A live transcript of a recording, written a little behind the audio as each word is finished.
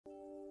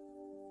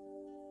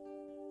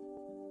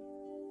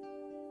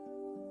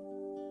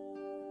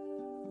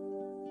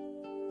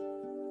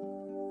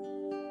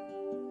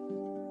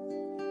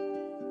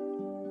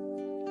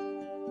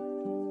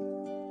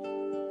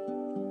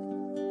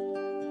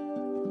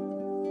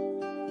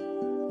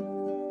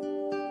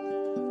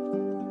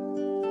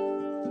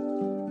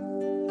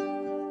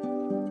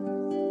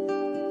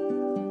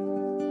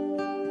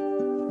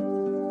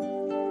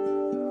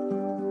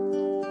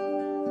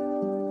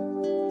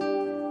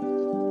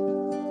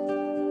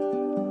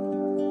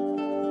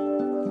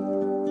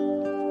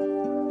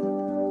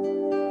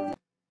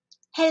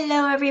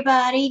Hello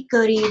everybody,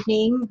 good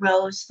evening,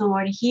 Rose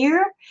Thorn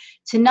here.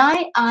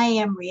 Tonight I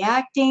am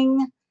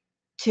reacting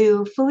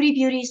to Foodie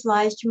Beauty's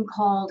live stream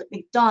called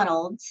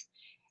McDonald's,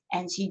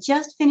 and she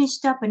just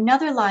finished up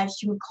another live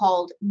stream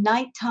called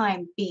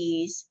Nighttime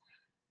Bees.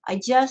 I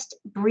just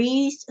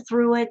breezed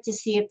through it to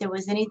see if there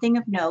was anything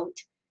of note.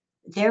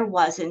 There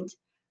wasn't,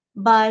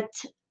 but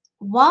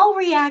while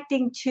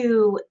reacting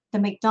to the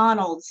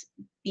McDonald's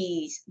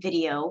Bees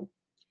video,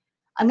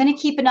 I'm going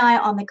to keep an eye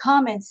on the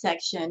comments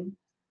section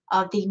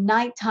of the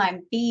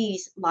Nighttime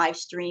Bees live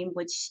stream,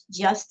 which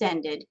just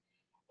ended,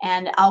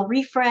 and I'll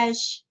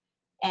refresh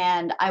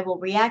and I will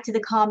react to the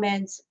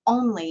comments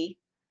only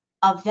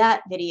of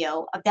that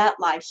video, of that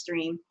live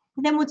stream,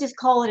 and then we'll just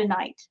call it a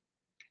night.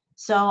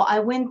 So I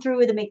went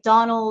through the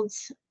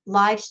McDonald's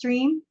live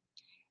stream,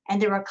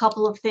 and there were a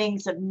couple of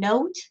things of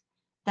note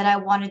that I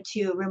wanted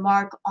to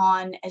remark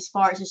on as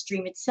far as the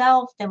stream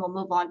itself. Then we'll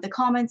move on to the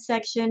comments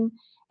section,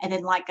 and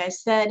then, like I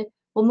said,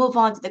 we'll move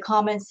on to the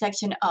comments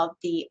section of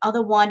the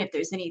other one if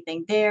there's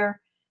anything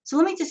there. So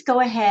let me just go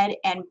ahead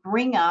and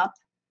bring up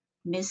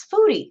Miss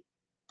Foodie.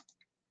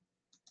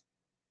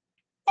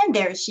 And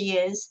there she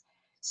is.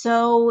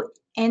 So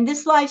in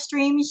this live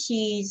stream,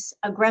 she's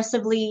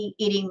aggressively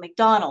eating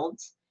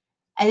McDonald's.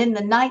 And in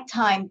the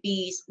Nighttime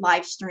Bees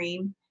live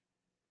stream,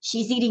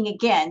 she's eating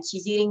again.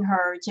 She's eating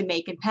her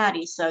Jamaican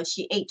patty. So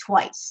she ate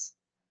twice.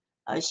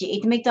 She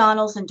ate the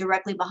McDonald's, and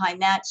directly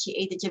behind that, she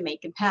ate the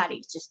Jamaican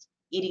patty. Just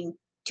eating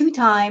 2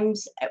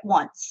 times at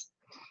once.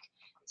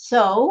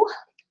 So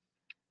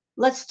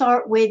let's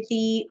start with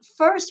the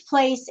first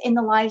place in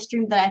the live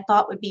stream that I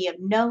thought would be of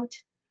note,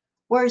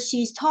 where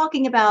she's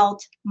talking about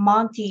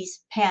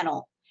Monty's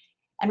panel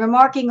and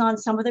remarking on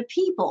some of the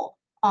people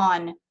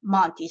on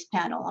Monty's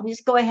panel. I'm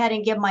just go ahead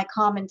and give my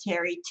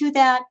commentary to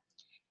that.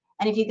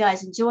 And if you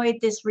guys enjoyed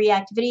this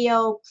react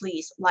video,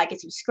 please like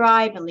and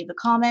subscribe and leave a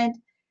comment.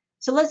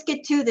 So let's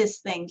get to this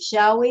thing,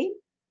 shall we?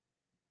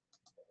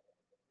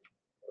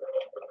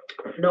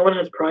 No one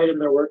has pride in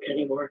their work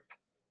anymore.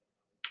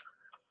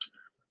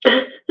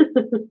 I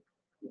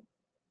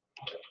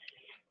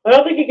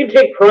don't think you can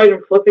take pride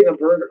in flipping a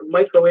burger,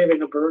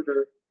 microwaving a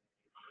burger.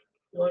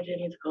 Watch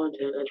needs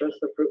content. Address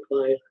the fruit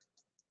flies.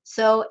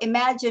 So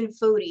imagine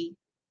Foodie,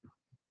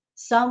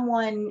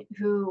 someone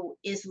who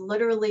is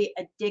literally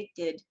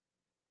addicted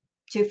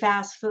to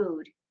fast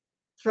food,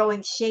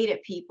 throwing shade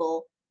at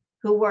people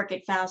who work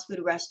at fast food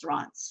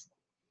restaurants.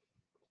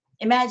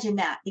 Imagine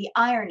that, the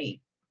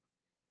irony.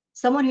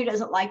 Someone who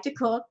doesn't like to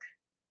cook,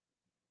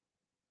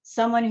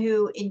 someone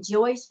who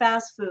enjoys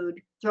fast food,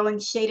 throwing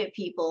shade at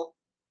people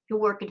who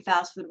work in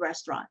fast food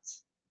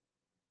restaurants.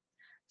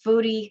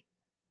 Foodie,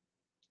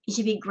 you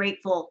should be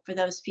grateful for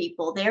those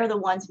people. They're the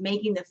ones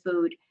making the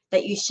food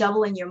that you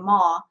shovel in your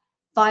maw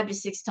 5 to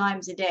 6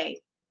 times a day.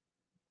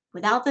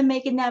 Without them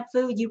making that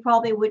food, you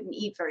probably wouldn't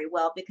eat very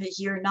well, because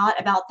you're not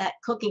about that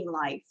cooking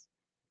life.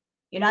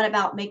 You're not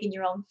about making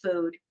your own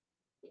food.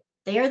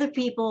 They are the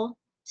people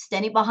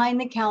standing behind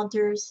the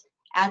counters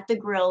at the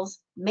grills,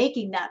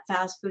 making that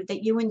fast food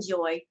that you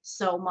enjoy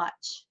so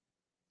much.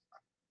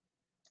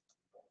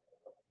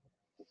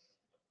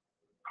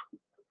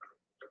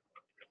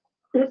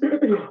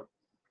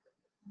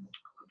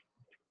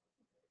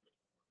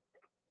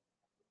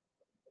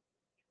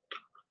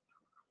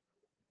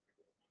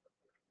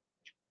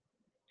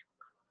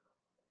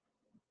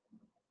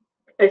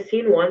 I've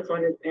seen once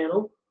on his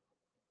panel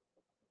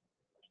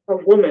a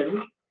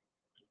woman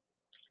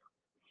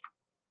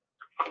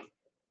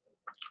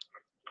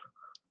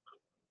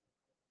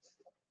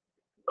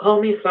call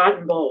me fat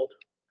and bald.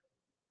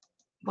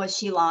 Was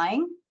she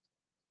lying?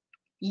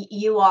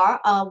 You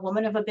are a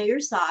woman of a bigger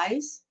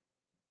size,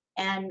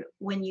 and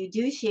when you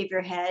do shave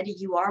your head,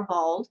 you are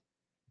bald.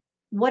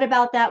 What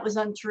about that was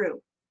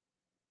untrue?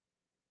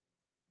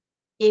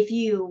 If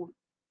you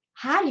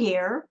had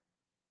hair,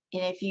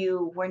 and if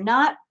you were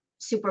not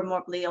super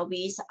morbidly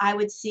obese, I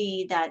would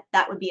see that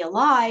that would be a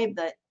lie,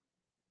 but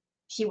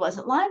she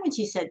wasn't lying when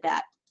she said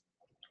that.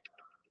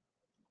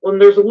 When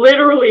there's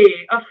literally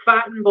a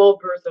fat and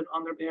bald person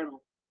on their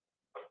panel.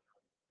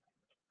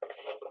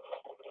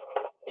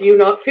 Do you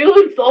not feel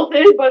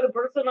insulted by the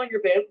person on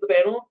your the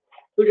panel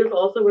who just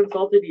also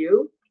insulted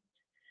you?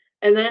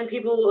 And then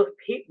people,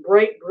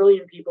 bright,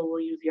 brilliant people,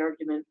 will use the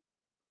argument.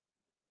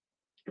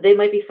 They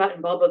might be fat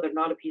and bald, but they're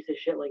not a piece of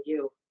shit like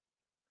you.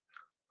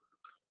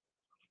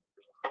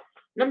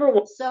 Number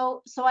one.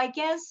 So I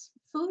guess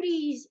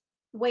Foodie's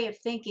way of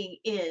thinking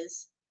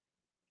is,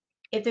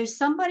 if there's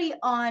somebody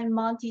on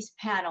Monty's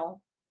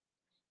panel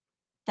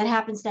that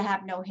happens to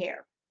have no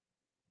hair,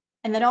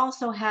 and that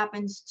also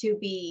happens to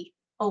be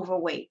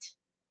overweight,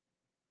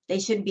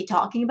 they shouldn't be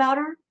talking about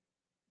her?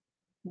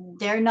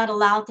 They're not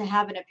allowed to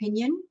have an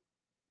opinion?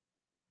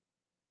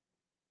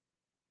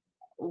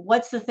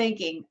 What's the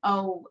thinking?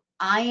 Oh,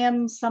 I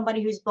am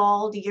somebody who's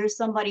bald, you're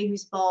somebody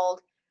who's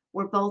bald,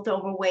 we're both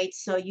overweight,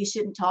 so you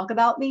shouldn't talk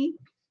about me?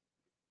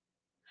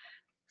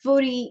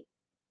 Foodie,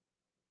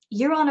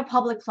 you're on a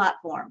public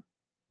platform.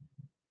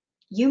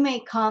 You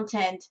make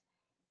content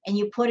and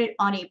you put it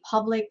on a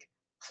public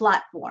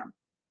platform.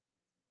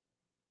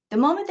 The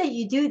moment that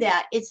you do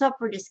that, it's up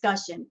for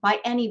discussion by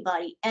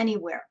anybody,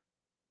 anywhere.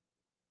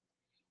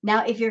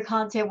 Now, if your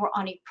content were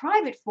on a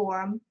private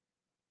forum,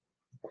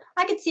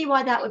 I could see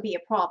why that would be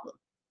a problem.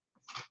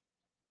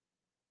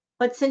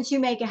 But since you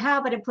make a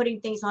habit of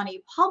putting things on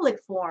a public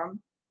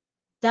forum,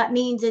 that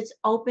means it's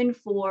open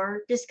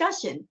for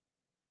discussion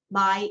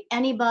by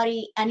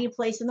anybody, any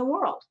place in the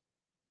world.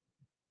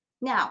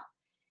 Now,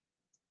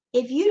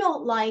 if you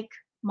don't like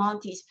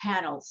Monty's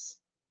panels,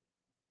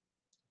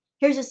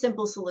 here's a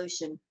simple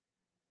solution.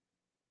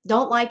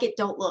 Don't like it,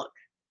 don't look.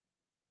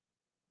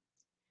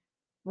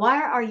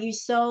 Why are you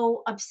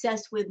so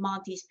obsessed with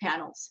Monty's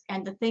panels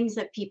and the things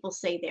that people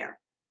say there?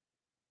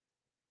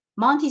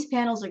 Monty's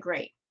panels are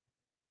great.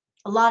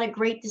 A lot of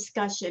great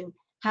discussion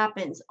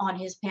happens on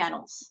his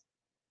panels.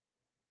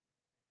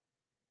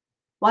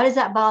 Why does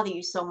that bother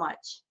you so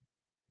much?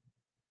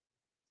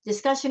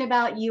 Discussion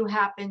about you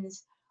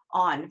happens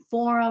on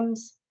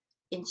forums,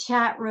 in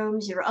chat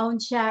rooms, your own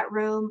chat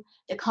room,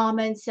 the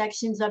comment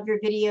sections of your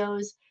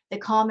videos, the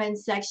comment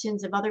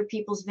sections of other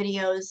people's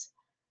videos.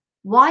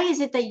 Why is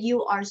it that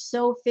you are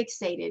so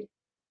fixated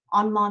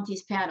on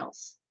Monty's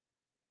panels?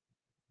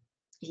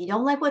 If you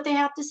don't like what they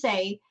have to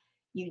say,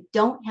 you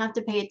don't have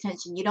to pay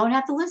attention. You don't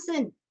have to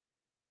listen.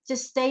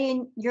 Just stay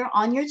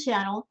on your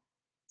channel,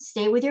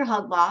 stay with your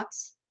hug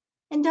box,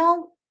 and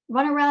don't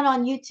run around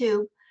on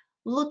YouTube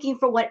looking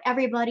for what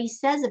everybody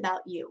says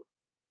about you.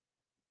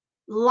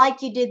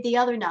 Like you did the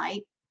other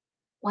night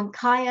when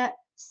Kaya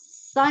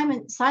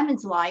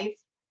Simon's life,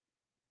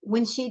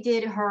 when she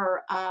did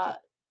her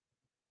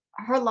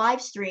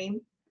live stream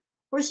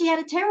where she had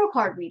a tarot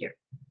card reader.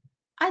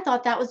 I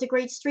thought that was a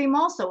great stream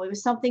also. It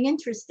was something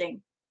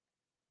interesting.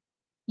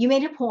 You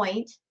made a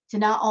point to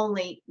not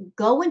only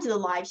go into the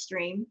live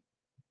stream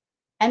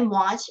and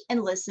watch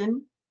and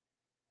listen,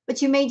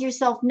 but you made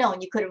yourself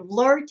known. You could have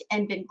lurked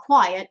and been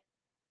quiet,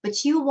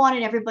 but you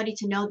wanted everybody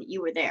to know that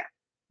you were there,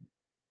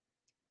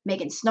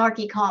 making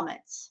snarky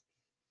comments.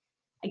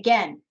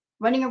 Again,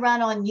 running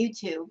around on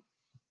YouTube,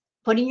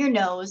 putting your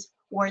nose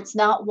where it's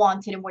not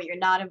wanted and where you're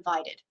not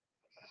invited,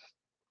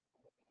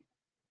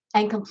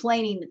 and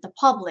complaining that the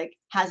public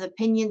has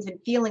opinions and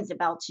feelings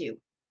about you.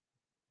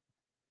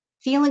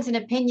 Feelings and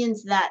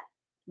opinions that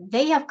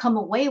they have come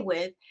away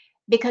with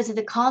because of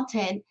the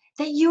content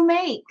that you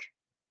make.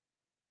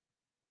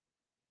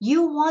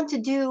 You want to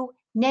do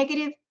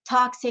negative,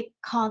 toxic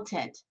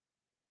content,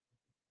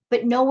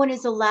 but no one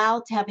is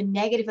allowed to have a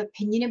negative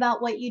opinion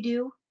about what you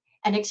do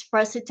and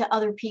express it to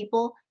other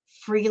people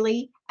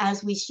freely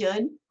as we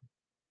should.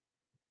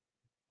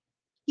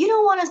 You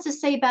don't want us to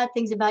say bad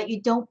things about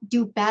you. Don't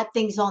do bad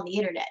things on the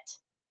internet.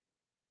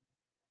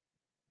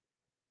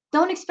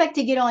 Don't expect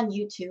to get on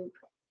YouTube,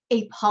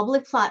 a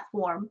public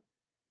platform,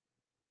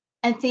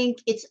 and think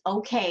it's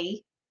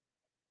okay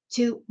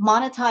to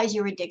monetize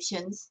your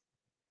addictions,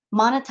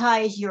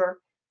 monetize your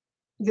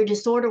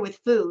disorder with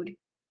food,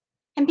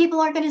 and people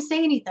aren't going to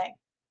say anything.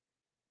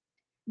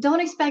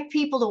 Don't expect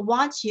people to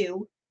watch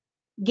you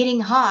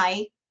getting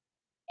high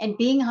and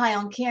being high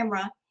on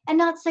camera and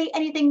not say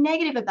anything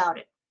negative about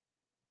it.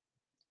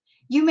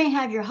 You may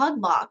have your hug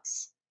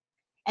box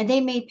and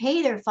they may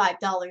pay their $5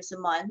 a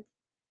month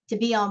to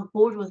be on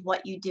board with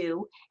what you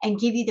do and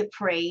give you the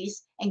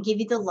praise and give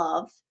you the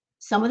love.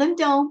 Some of them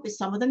don't, but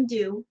some of them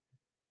do.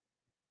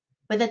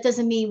 But that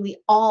doesn't mean we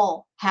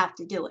all have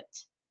to do it.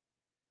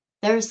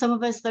 There are some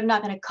of us that are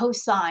not going to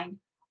co-sign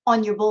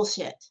on your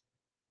bullshit.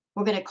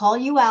 We're going to call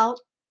you out.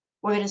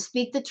 We're going to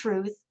speak the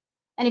truth.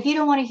 And if you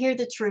don't want to hear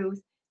the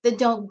truth, then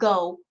don't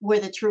go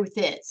where the truth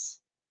is.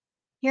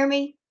 Hear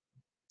me?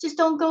 Just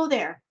don't go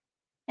there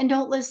and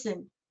don't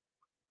listen.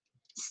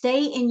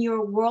 Stay in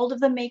your world of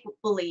the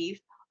make-believe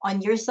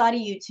on your side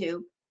of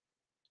YouTube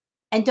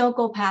and don't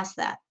go past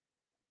that.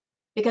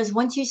 Because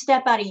once you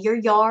step out of your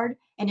yard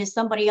and into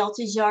somebody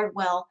else's yard,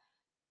 well,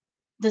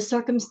 the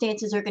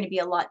circumstances are going to be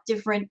a lot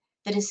different.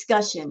 The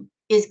discussion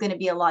is going to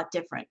be a lot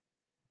different.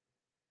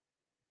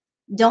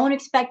 Don't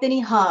expect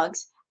any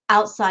hugs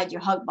outside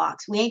your hug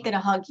box. We ain't going to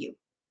hug you.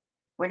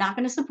 We're not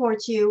going to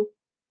support you.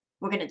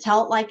 We're going to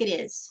tell it like it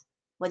is,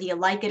 whether you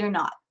like it or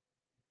not.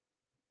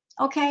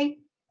 Okay?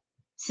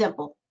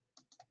 Simple.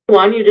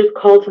 One, you just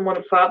called someone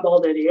a fat,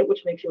 bald idiot,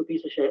 which makes you a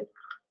piece of shit.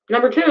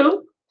 Number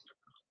two,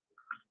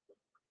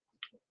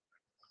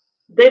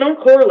 they don't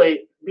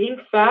correlate. Being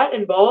fat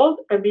and bald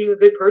and being a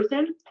good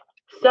person,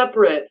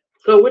 separate.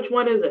 So which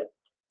one is it?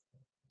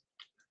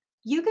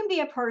 You can be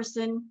a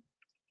person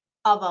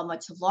of a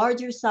much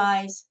larger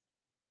size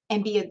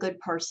and be a good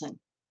person.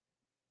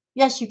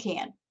 Yes, you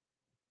can.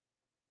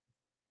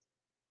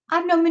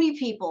 I've known many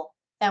people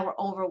that were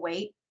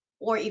overweight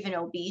or even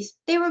obese.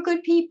 They were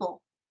good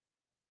people.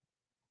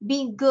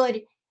 Being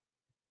good,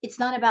 it's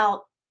not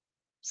about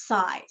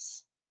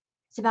size.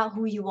 It's about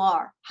who you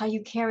are, how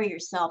you carry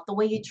yourself, the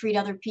way you treat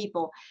other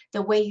people,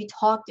 the way you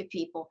talk to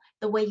people,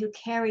 the way you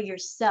carry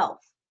yourself.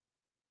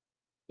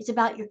 It's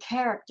about your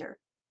character.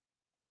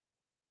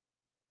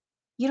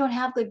 You don't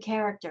have good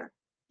character.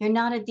 You're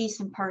not a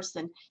decent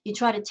person. You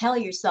try to tell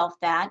yourself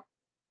that.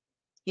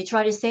 You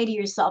try to say to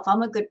yourself,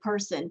 I'm a good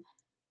person.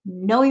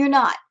 No, you're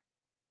not.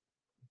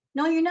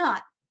 No, you're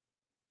not.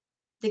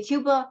 The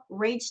Cuba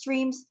raid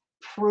streams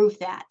prove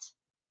that.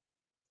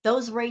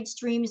 Those raid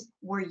streams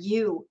were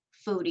you,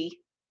 Foodie.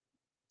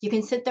 You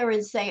can sit there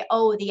and say,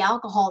 oh, the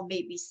alcohol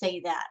made me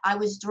say that. I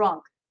was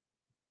drunk.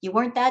 You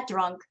weren't that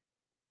drunk.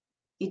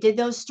 You did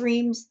those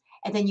streams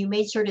and then you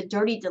made sure to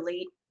dirty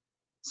delete.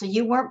 So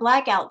you weren't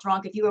blackout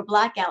drunk. If you were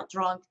blackout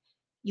drunk,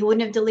 you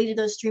wouldn't have deleted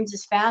those streams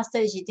as fast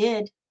as you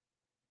did.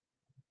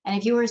 And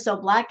if you were so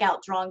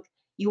blackout drunk,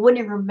 you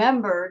wouldn't have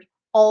remembered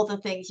all the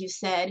things you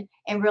said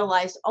and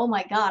realized, oh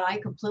my God, I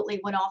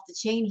completely went off the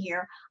chain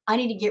here. I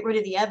need to get rid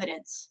of the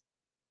evidence.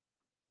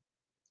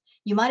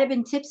 You might have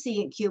been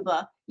tipsy in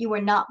Cuba. You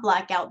were not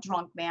blackout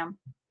drunk, ma'am.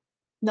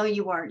 No,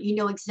 you weren't. You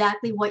know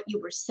exactly what you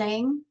were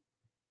saying.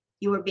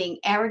 You were being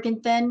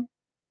arrogant then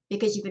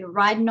because you've been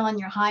riding on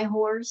your high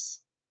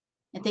horse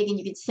and thinking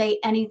you could say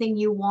anything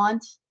you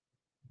want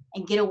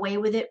and get away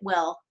with it.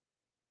 Well,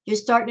 you're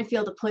starting to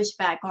feel the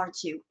pushback,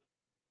 aren't you?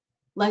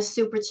 Less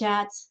super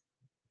chats,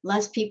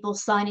 less people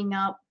signing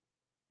up,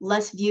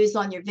 less views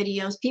on your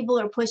videos. People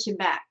are pushing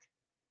back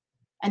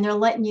and they're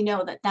letting you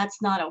know that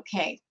that's not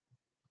okay.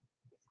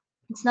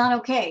 It's not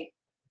okay.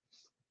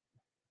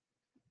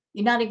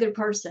 You're not a good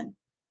person.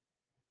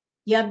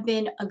 You haven't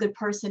been a good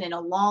person in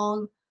a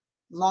long,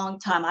 long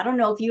time. I don't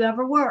know if you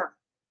ever were,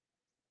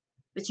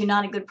 but you're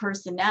not a good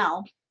person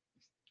now.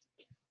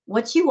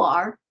 What you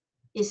are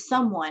is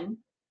someone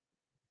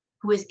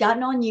who has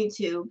gotten on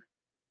YouTube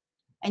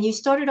and you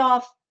started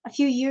off a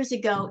few years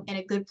ago in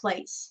a good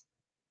place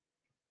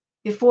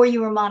before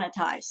you were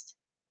monetized.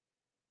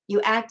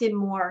 You acted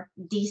more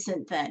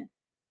decent then.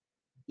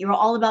 You were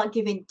all about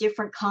giving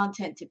different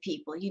content to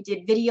people. You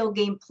did video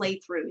game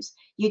playthroughs.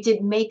 You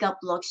did makeup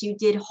looks. You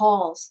did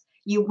hauls.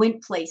 You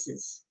went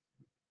places.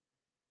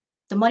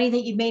 The money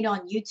that you made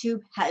on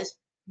YouTube has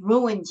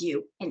ruined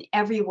you in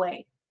every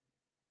way.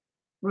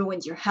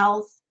 Ruined your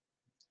health.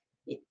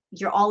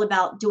 You're all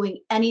about doing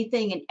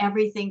anything and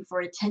everything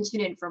for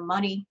attention and for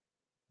money.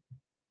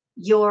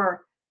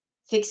 Your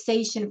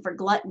fixation for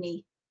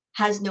gluttony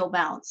has no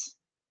bounds.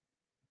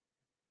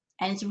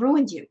 And it's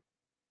ruined you.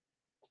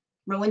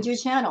 Ruined your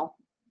channel.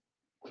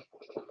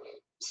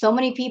 So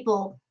many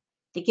people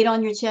that get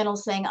on your channel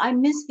saying, I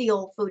miss the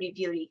old Foodie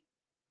Beauty.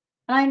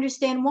 And I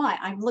understand why.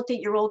 I've looked at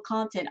your old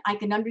content. I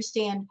can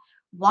understand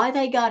why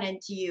they got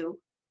into you,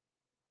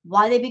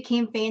 why they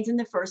became fans in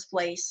the first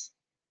place.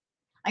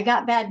 I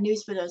got bad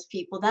news for those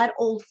people. That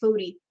old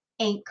Foodie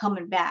ain't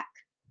coming back.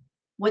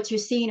 What you're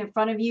seeing in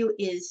front of you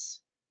is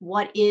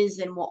what is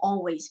and will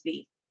always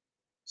be.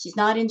 She's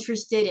not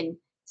interested in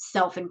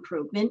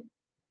self-improvement.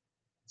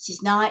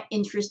 She's not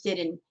interested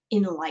in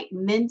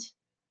enlightenment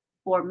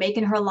or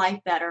making her life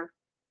better.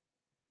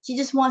 She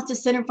just wants to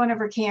sit in front of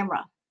her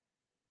camera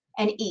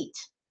and eat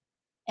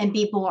and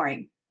be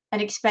boring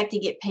and expect to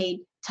get paid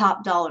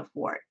top dollar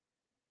for it.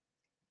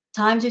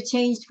 Times have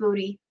changed,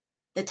 Foodie.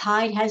 The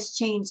tide has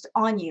changed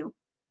on you.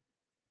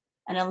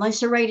 And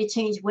unless you're ready to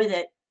change with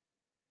it,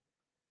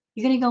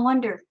 you're going to go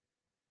under.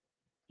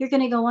 You're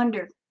going to go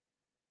under.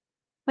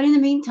 But in the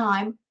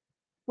meantime,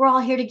 we're all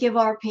here to give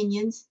our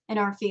opinions and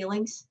our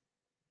feelings.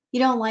 You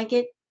don't like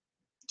it?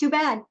 Too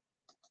bad.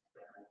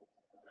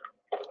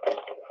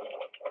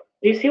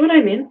 Do you see what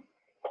I mean?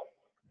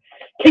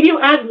 Can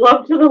you add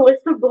love to the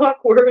list of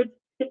block words?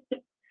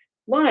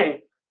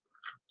 Why?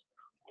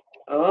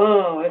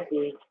 Oh, I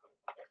see.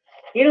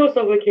 You know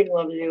Sofa King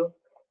loves you.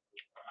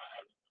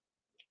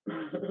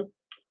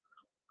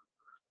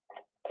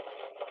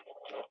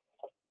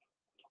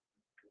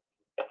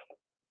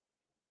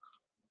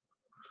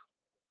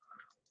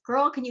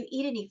 Girl, can you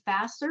eat any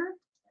faster?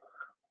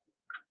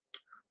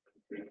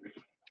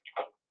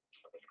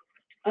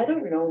 I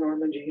don't know,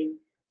 Norma Jean.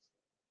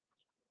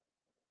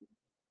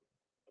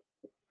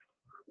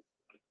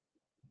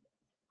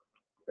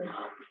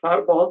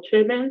 Fat bald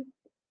man?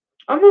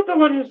 I'm not the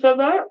one who said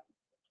that.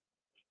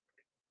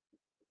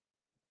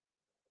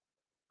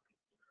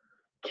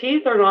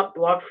 Teeth are not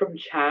blocked from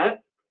chat.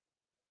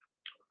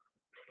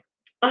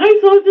 Hi,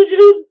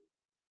 sausages.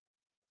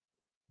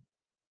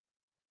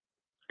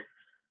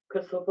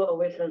 Because Sofa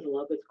always says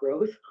love is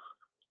gross.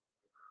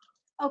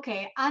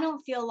 Okay, I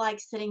don't feel like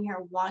sitting here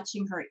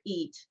watching her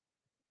eat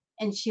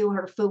and chew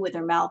her food with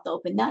her mouth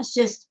open. That's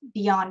just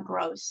beyond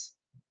gross.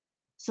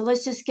 So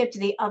let's just skip to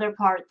the other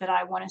part that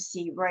I want to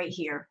see right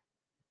here.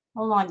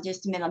 Hold on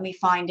just a minute. Let me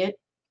find it.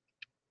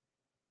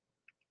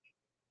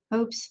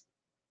 Oops.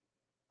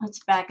 Let's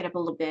back it up a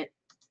little bit.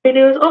 Hey,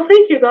 news. Oh,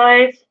 thank you,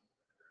 guys.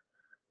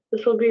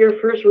 This will be your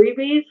first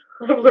repeat.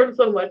 I've learned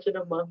so much in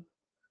a month.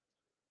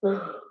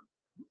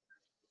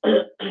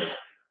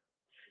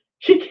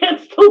 She can't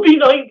still be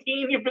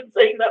 19. You've been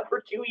saying that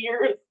for 2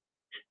 years.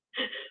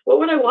 What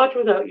would I watch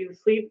without you?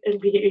 Sleep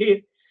and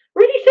be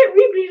ready, set,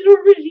 repeat,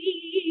 or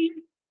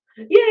regime.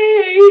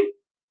 Yay!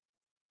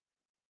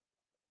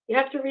 You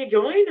have to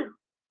rejoin?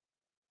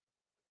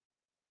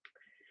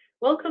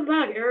 Welcome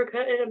back,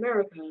 Erica in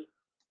America.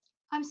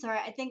 I'm sorry.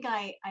 I think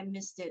I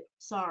missed it.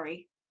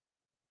 Sorry.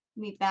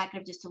 Let me back it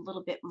up just a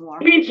little bit more.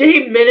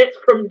 BJ minutes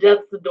from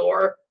death's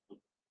door.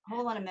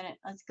 Hold on a minute.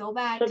 Let's go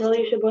back. Chanel,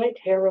 you should buy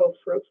taro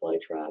fruit fly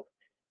trap.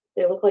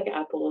 They look like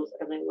apples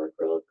and they work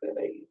real good.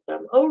 I use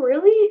them. Oh,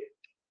 really?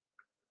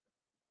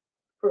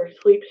 For a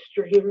sleep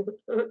stream.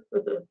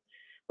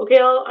 Okay,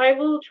 I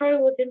will try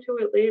to look into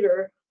it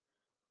later.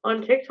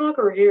 On TikTok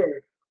or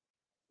here?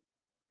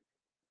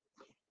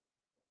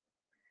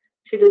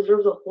 She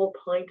deserves a whole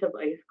pint of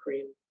ice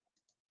cream.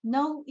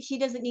 No, she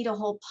doesn't need a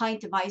whole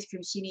pint of ice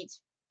cream. She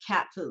needs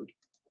cat food.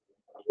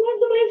 You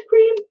want some ice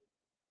cream?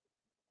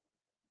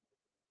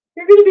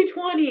 You're gonna be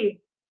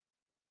 20.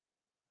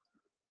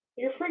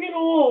 You're freaking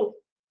old.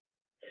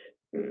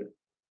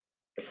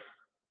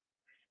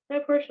 Hi,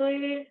 Porch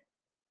Lady.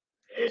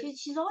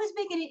 She's always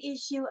making an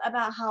issue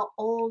about how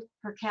old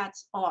her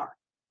cats are.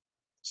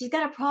 She's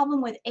got a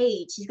problem with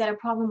age. She's got a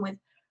problem with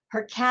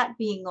her cat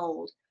being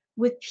old,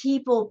 with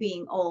people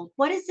being old.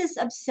 What is this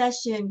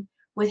obsession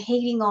with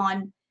hating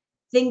on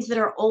things that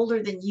are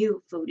older than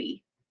you,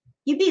 Foodie?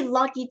 You'd be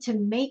lucky to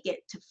make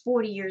it to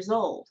 40 years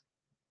old.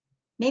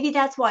 Maybe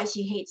that's why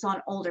she hates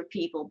on older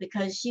people,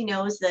 because she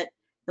knows that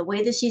the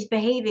way that she's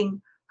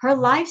behaving, her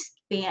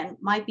lifespan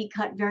might be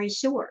cut very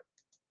short.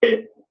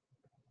 It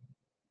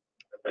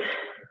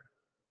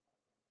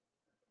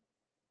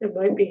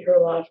might be her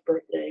last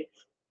birthday.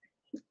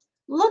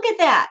 Look at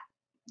that.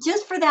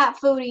 Just for that,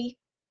 Foodie.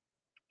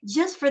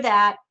 Just for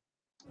that.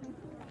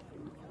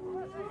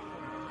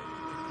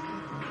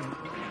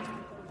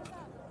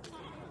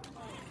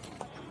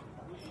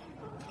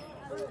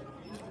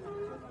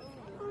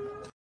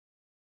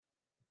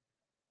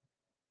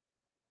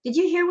 Did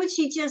you hear what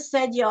she just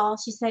said, y'all?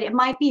 She said it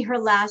might be her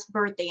last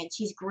birthday, and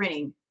she's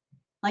grinning.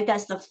 Like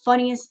that's the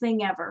funniest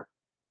thing ever.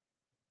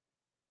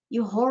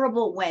 You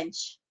horrible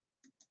wench.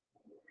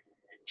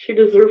 She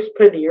deserves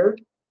paneer.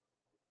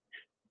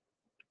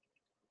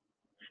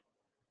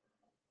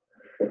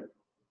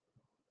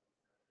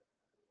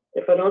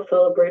 If I don't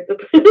celebrate the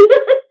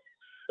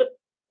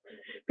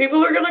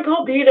people are gonna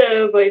call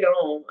PETA if I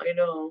don't. I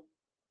know.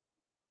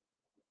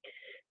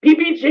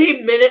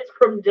 PBJ minutes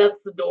from death's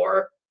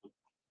door.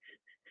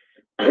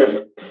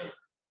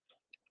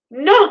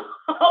 No,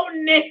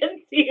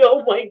 Nancy.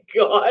 Oh my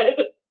god.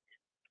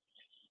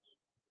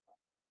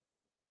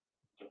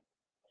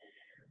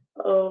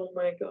 Oh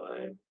my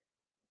god.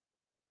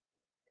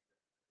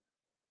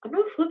 I'm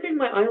not flipping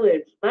my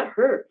eyelids. That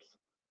hurts.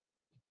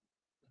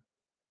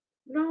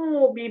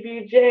 No,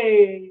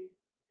 BBJ.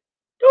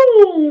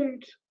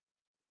 Don't.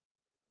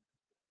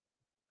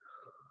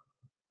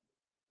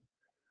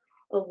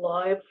 A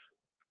live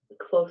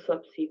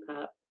close-up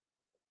CPAP.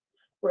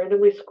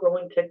 Randomly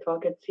scrolling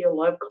TikTok and see a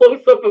live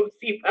close-up of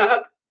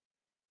CPAP.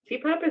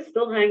 CPAP is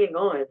still hanging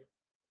on.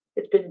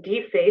 It's been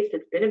defaced.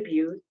 It's been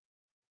abused.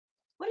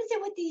 What is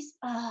it with these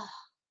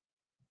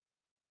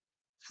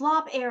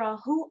Flop Era?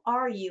 Who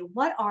are you?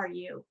 What are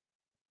you?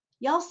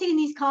 Y'all seen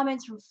these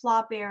comments from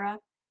Flop Era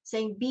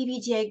saying,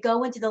 BBJ,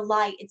 go into the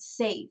light. It's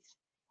safe.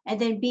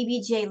 And then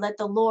BBJ, let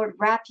the Lord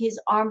wrap his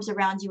arms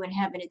around you in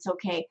heaven. It's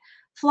okay.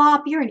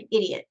 Flop, you're an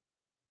idiot.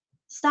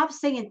 Stop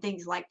saying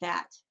things like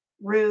that.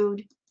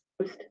 Rude.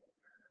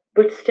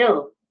 But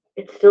still,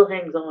 it still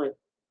hangs on.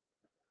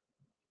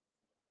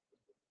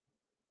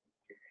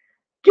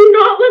 Do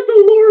not let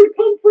the Lord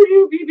come for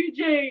you,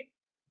 BBJ.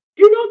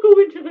 Do not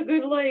go into the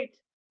good light.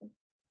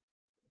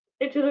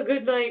 Into the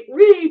good night.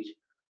 Rage.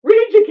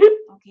 Rage again.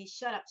 Okay,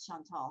 shut up,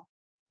 Chantal.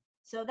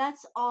 So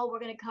that's all we're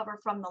going to cover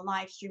from the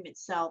live stream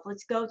itself.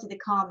 Let's go to the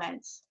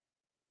comments.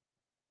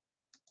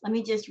 Let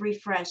me just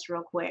refresh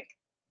real quick.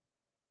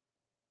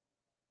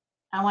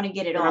 I want to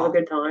get it all. Have a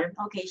good time.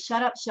 Okay,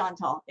 shut up,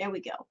 Chantal. There we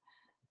go.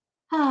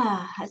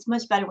 Ah, that's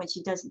much better when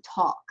she doesn't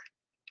talk.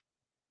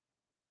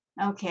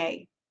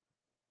 Okay.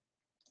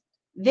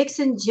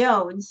 Vixen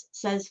Jones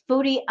says,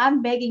 Foodie,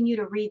 I'm begging you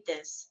to read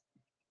this.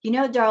 You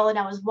know, darling,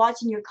 I was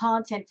watching your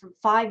content from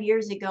 5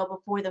 years ago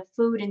before the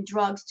food and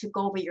drugs took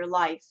over your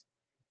life.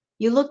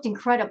 You looked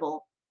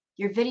incredible.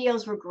 Your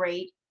videos were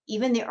great,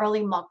 even the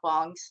early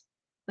mukbangs,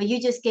 but you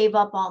just gave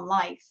up on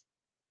life.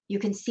 You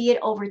can see it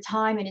over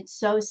time, and it's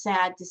so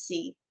sad to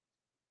see.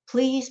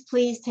 Please,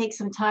 please take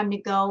some time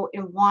to go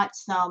and watch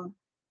some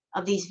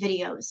of these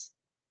videos.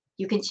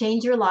 You can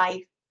change your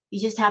life. You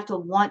just have to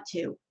want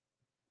to.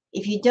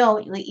 If you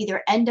don't, you'll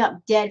either end up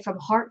dead from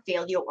heart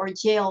failure or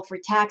jail for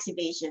tax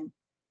evasion.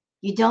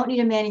 You don't need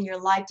a man in your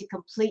life to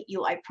complete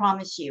you, I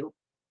promise you.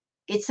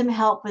 Get some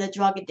help with a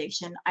drug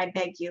addiction, I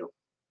beg you.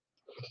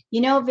 You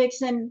know,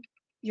 Vixen,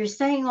 you're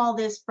saying all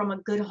this from a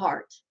good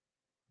heart.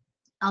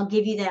 I'll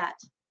give you that.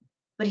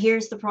 But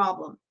here's the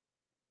problem.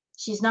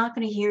 She's not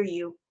going to hear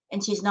you,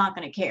 and she's not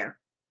going to care.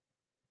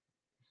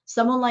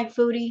 Someone like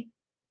Foodie,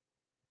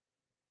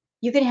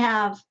 you can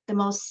have the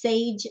most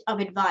sage of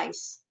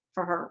advice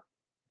for her.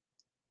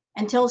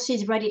 Until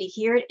she's ready to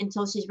hear it,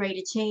 until she's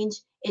ready to change,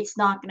 it's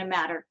not going to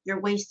matter.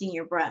 You're wasting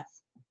your breath.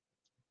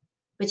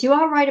 But you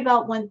are right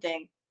about one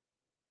thing.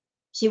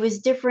 She was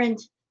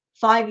different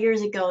 5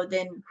 years ago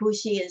than who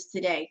she is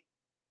today.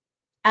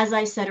 As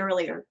I said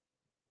earlier,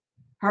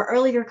 her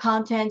earlier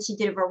content, she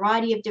did a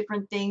variety of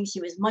different things.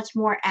 She was much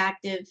more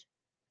active.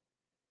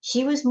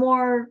 She was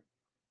more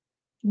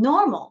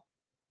normal.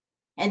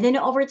 And then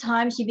over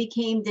time, she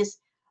became this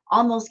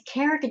almost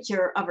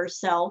caricature of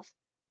herself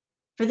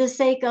for the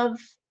sake of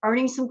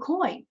earning some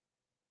coin.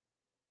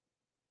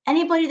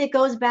 Anybody that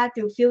goes back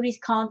through Foodie's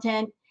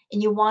content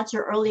and you watch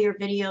her earlier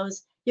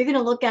videos, you're going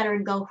to look at her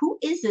and go, who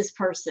is this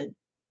person?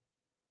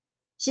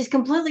 She's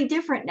completely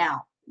different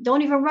now.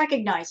 Don't even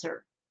recognize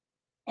her.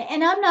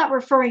 And I'm not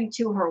referring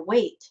to her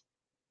weight.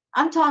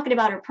 I'm talking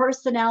about her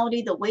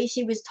personality, the way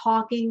she was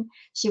talking.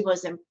 She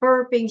wasn't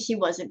burping. She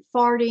wasn't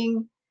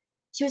farting.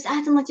 She was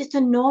acting like just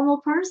a normal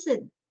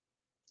person,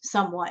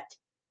 somewhat.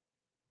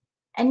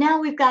 And now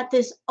we've got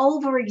this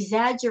over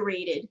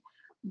exaggerated,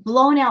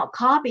 blown out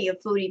copy of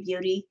Foodie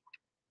Beauty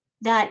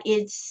that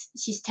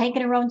she's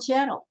taking her own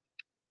channel.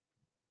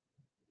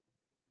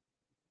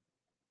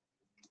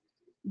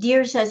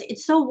 Dear says,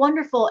 it's so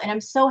wonderful and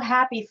I'm so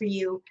happy for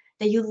you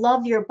that you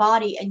love your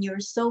body and you're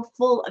so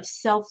full of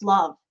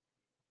self-love.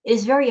 It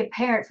is very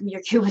apparent from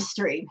your Cuba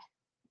stream.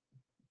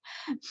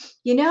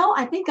 You know,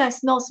 I think I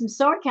smell some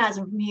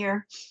sarcasm from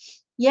here.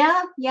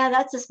 Yeah,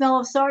 that's the smell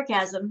of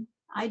sarcasm.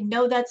 I'd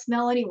know that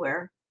smell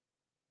anywhere.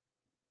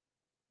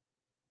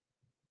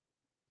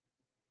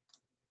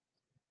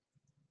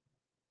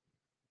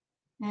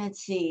 Let's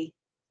see.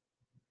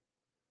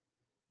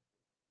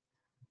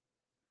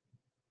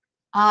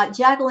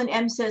 Jacqueline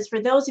M says, for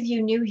those of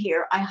you new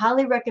here, I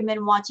highly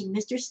recommend watching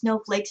Mr.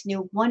 Snowflake's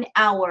new 1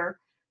 hour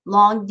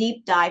long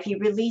deep dive he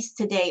released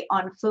today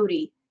on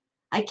Foodie.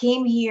 I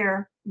came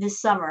here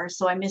this summer,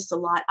 so I missed a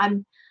lot.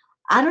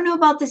 I don't know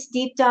about this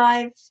deep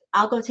dive.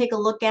 I'll go take a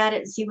look at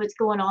it and see what's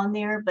going on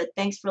there, but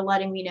thanks for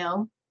letting me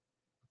know.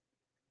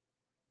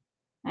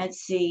 Let's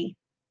see.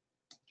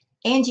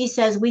 Angie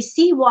says, we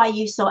see why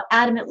you so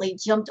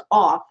adamantly jumped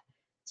off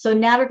so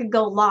Natter could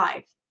go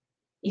live.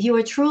 If you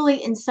are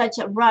truly in such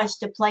a rush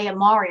to play a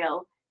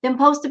Mario, then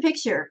post a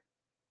picture.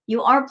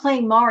 You aren't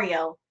playing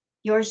Mario.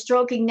 You're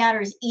stroking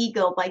Natter's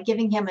ego by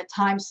giving him a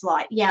time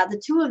slot. Yeah,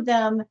 the two of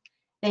them,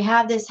 they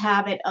have this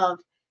habit of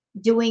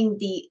doing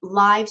the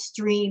live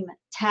stream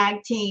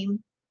tag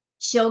team.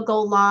 She'll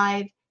go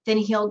live, then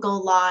he'll go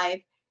live,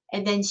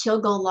 and then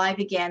she'll go live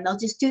again. They'll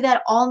just do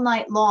that all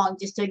night long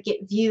just to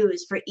get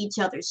views for each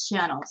other's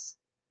channels.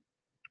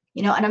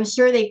 You know, and I'm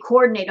sure they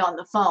coordinate on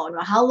the phone.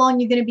 Well, how long are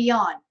you going to be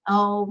on?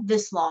 Oh,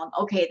 this long.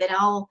 Okay, then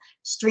I'll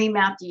stream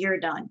after you're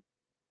done.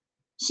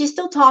 She's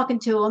still talking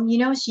to him. You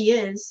know she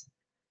is.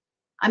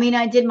 I mean,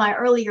 I did my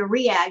earlier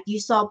react. You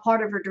saw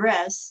part of her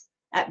dress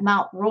at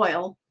Mount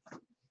Royal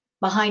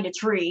behind a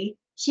tree.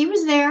 She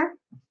was there.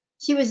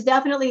 She was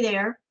definitely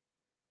there.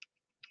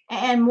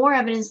 And more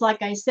evidence,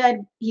 like I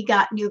said, he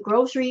got new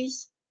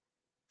groceries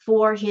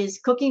for his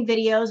cooking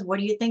videos. Where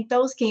do you think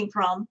those came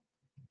from?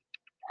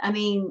 I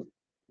mean,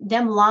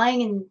 them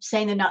lying and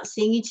saying they're not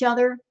seeing each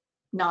other,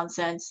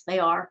 nonsense. They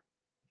are.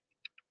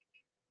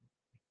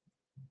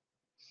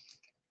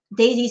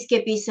 Daisy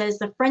Skippy says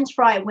the French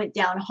fry went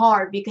down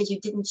hard because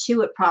you didn't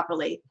chew it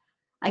properly.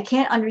 I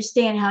can't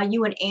understand how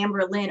you and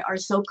Amber Lynn are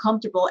so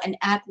comfortable and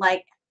act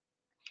like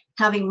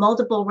having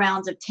multiple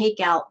rounds of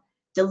takeout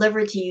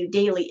delivered to you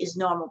daily is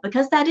normal,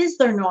 because that is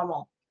their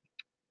normal.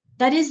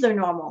 That is their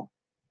normal.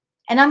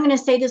 And I'm going to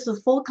say this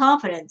with full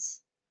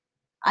confidence.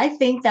 I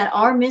think that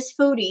our Miss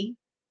Foodie,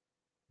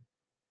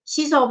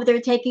 she's over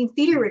there taking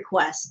feeder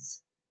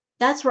requests.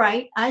 That's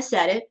right. I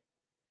said it.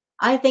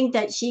 I think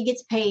that she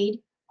gets paid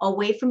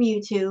away from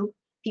YouTube,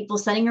 people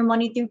sending her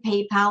money through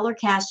PayPal or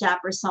Cash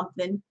App or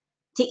something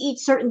to eat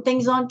certain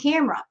things on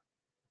camera.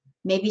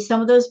 Maybe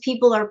some of those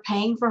people are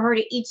paying for her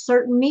to eat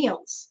certain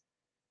meals,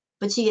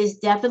 but she is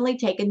definitely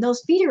taking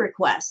those feeder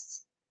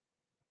requests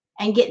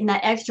and getting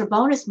that extra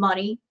bonus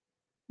money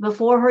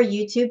before her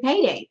YouTube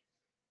payday.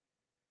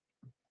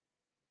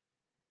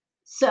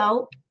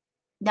 So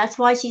that's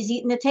why she's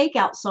eating the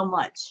takeout so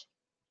much.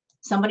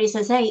 Somebody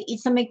says, hey, eat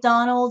some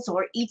McDonald's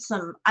or eat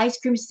some ice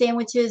cream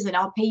sandwiches and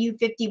I'll pay you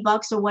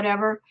 $50 or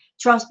whatever.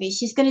 Trust me,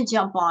 she's going to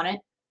jump on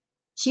it.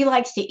 She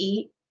likes to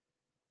eat,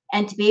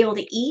 and to be able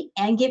to eat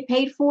and get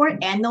paid for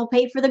it and they'll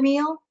pay for the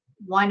meal,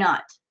 why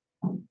not?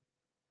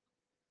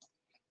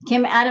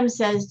 Kim Adams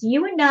says, do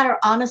you and Natter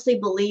honestly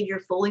believe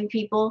you're fooling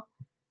people?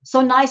 So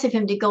nice of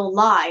him to go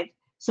live,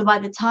 so by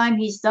the time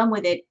he's done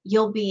with it,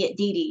 you'll be at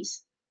Dee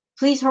Dee's.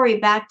 Please hurry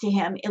back to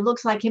him. It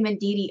looks like him and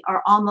Dee Dee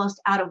are almost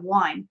out of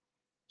wine.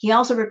 He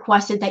also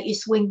requested that you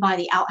swing by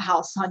the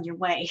outhouse on your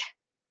way.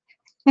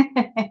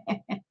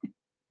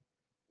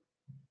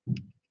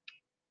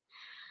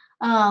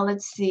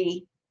 Let's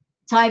see.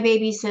 Thai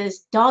Baby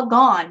says,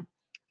 doggone.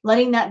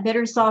 Letting that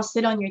bitter sauce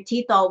sit on your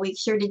teeth all week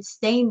sure did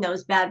stain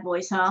those bad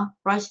boys, huh?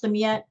 Brush them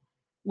yet?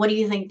 What do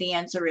you think the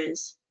answer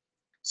is?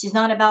 She's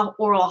not about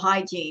oral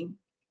hygiene.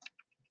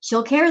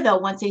 She'll care, though,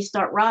 once they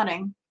start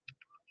rotting.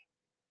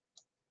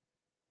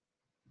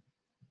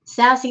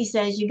 Sassy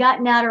says, you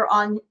got Natter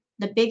on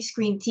the big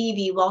screen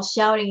TV while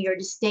shouting your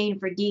disdain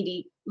for Dee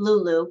Dee,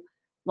 Lulu,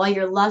 while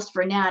your lust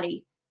for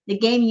Natty. The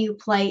game you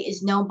play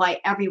is known by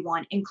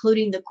everyone,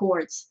 including the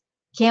courts.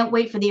 Can't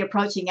wait for the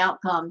approaching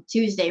outcome.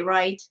 Tuesday,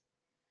 right?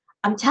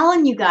 I'm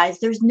telling you guys,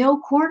 there's no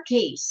court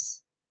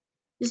case.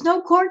 There's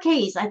no court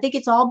case. I think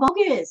it's all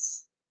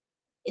bogus.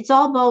 It's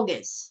all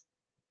bogus.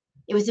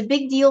 It was a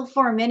big deal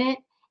for a minute,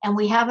 and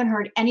we haven't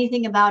heard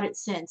anything about it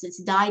since.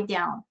 It's died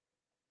down.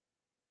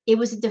 It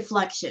was a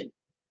deflection.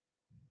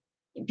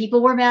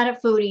 People were mad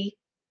at Foodie.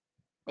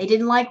 They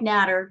didn't like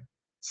Natter.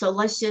 So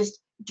let's just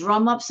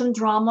drum up some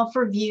drama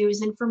for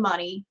views and for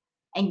money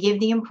and give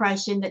the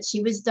impression that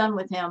she was done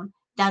with him.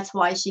 That's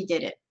why she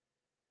did it.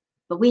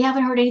 But we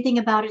haven't heard anything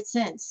about it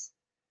since.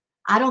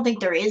 I don't think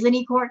there is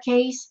any court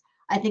case.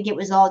 I think it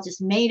was all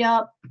just made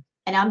up,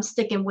 and I'm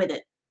sticking with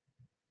it.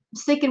 I'm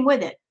sticking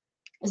with it.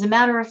 As a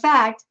matter of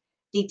fact,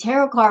 the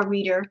tarot card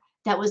reader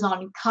that was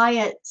on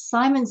Kaya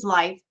Simon's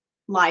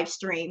live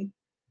stream,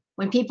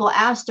 when people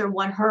asked her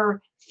what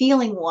her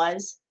feeling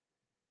was,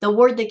 the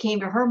word that came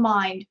to her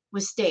mind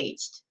was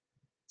staged.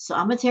 So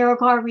I'm a tarot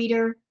card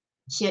reader.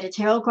 She had a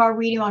tarot card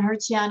reading on her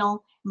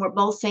channel, and we're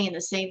both saying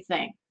the same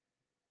thing.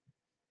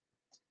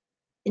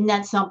 Isn't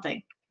that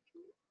something?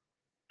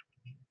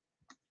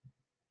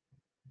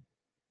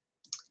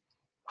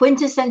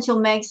 Quintessential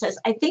Meg says,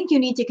 I think you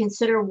need to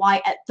consider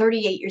why at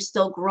 38 you're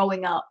still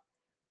growing up.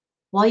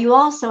 While you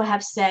also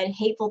have said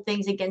hateful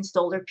things against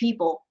older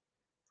people,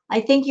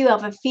 I think you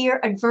have a fear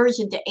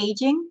aversion to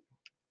aging.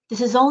 This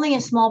is only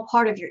a small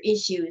part of your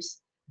issues,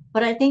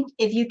 but I think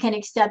if you can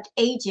accept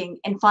aging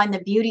and find the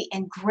beauty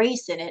and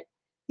grace in it,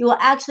 you will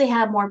actually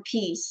have more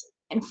peace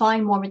and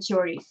find more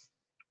maturity.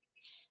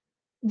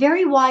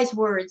 Very wise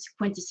words,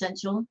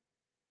 Quintessential.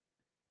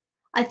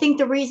 I think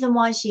the reason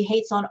why she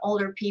hates on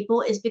older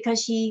people is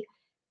because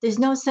there's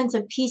no sense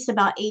of peace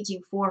about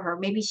aging for her.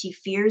 Maybe she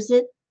fears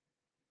it.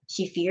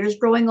 She fears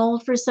growing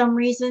old for some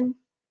reason.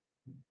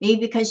 Maybe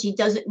because she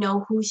doesn't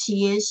know who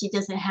she is. She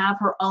doesn't have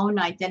her own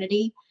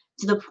identity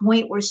to the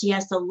point where she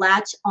has to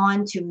latch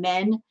on to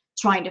men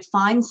trying to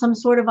find some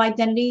sort of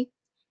identity.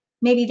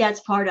 Maybe that's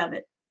part of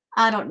it.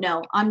 I don't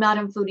know. I'm not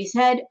in Foodie's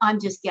head. I'm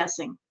just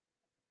guessing.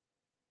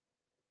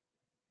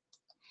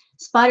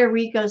 Spider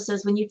Rico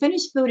says, when you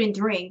finish food and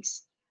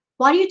drinks,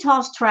 why do you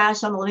toss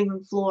trash on the living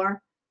room floor?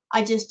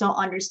 I just don't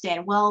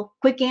understand. Well,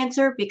 quick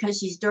answer, because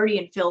she's dirty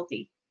and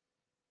filthy.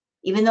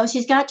 Even though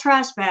she's got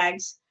trash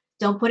bags,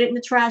 don't put it in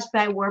the trash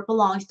bag where it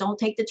belongs. Don't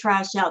take the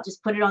trash out.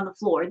 Just put it on the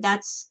floor.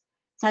 That's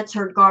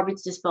her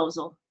garbage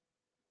disposal.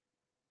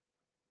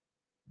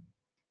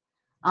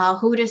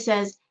 Huda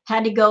says,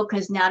 had to go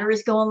because Natter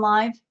is going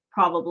live?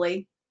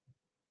 Probably.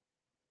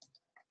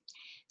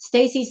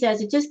 Stacy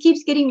says, it just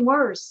keeps getting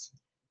worse.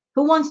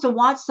 Who wants to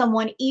watch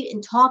someone eat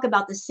and talk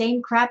about the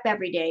same crap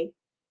every day?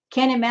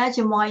 Can't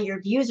imagine why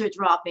your views are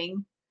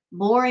dropping.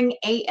 Boring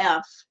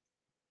AF.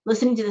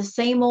 Listening to the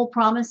same old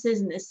promises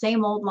and the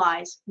same old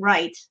lies.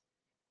 Right.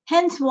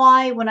 Hence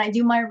why when I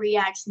do my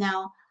reacts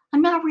now,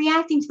 I'm not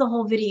reacting to the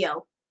whole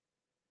video.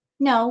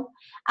 No,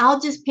 I'll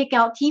just pick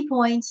out key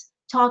points,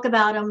 talk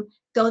about them,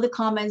 go to the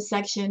comments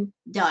section,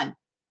 done.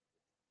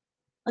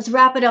 Let's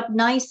wrap it up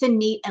nice and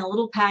neat and a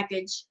little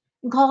package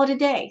and call it a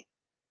day.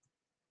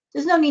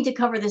 There's no need to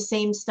cover the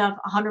same stuff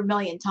 100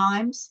 million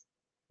times.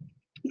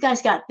 You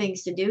guys got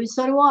things to do,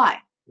 so do I.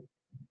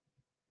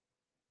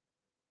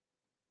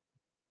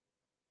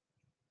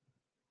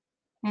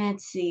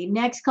 Let's see,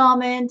 next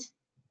comment.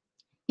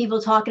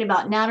 People talking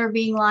about Natter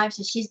being live,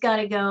 so she's got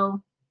to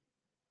go.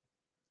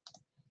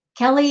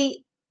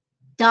 Kelly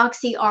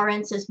Doxy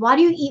RN says, why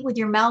do you eat with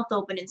your mouth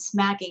open and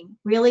smacking?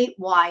 Really?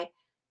 Why?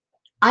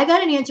 I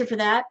got an answer for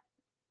that.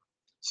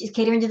 She's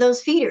catering to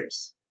those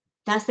feeders.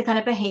 That's the kind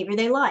of behavior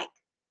they like.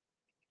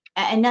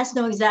 And that's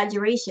no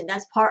exaggeration.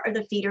 That's part of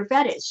the feeder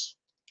fetish.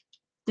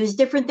 There's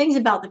different things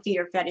about the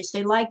feeder fetish.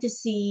 They like to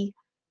see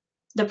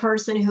the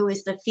person who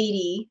is the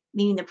feedee,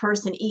 meaning the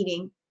person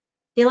eating.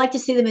 They like to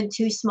see them in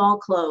too small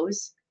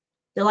clothes.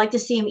 They like to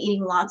see them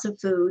eating lots of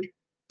food.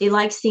 They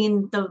like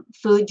seeing the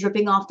food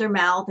dripping off their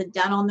mouth and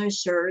down on their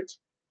shirt.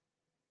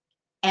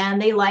 And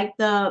they like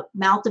the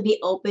mouth to be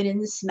open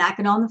and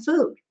smacking on the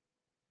food.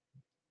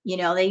 You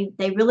know,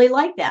 they really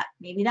like that.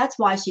 Maybe that's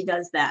why she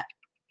does that.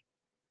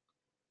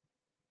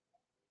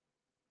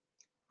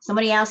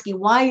 Somebody asking,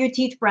 why are your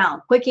teeth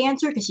brown? Quick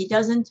answer, because she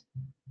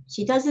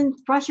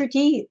doesn't brush her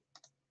teeth.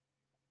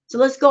 So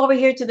let's go over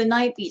here to the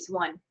Night Beats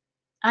one.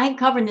 I ain't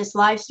covering this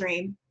live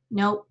stream.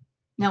 Nope.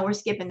 No, we're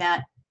skipping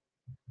that.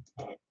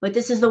 But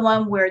this is the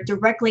one where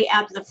directly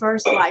after the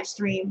first live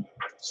stream,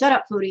 shut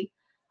up, Foodie.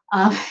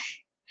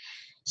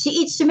 She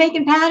eats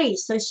Jamaican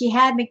patties. So she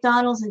had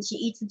McDonald's and she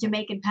eats the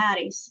Jamaican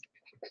patties.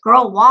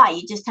 Girl, why?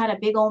 You just had a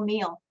big old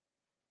meal.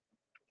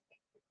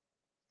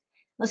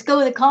 Let's go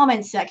to the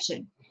comments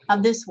section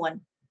of this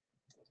one.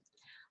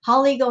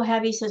 Holly Go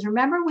Heavy says,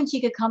 remember when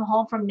she could come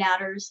home from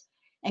Natter's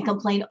and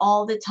complain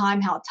all the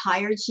time how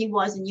tired she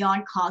was and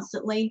yawn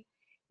constantly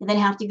and then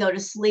have to go to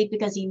sleep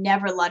because he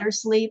never let her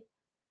sleep?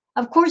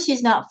 Of course,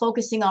 she's not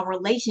focusing on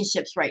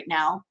relationships right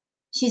now.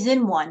 She's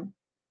in one.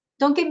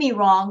 Don't get me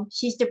wrong.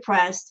 She's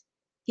depressed.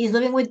 He's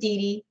living with Dee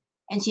Dee,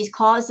 and she's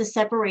caused the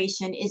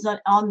separation, is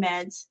on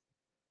meds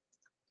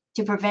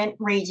to prevent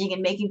raging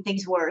and making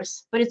things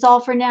worse. But it's all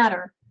for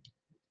Natter.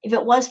 If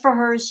it was for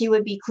her, she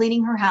would be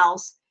cleaning her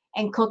house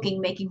and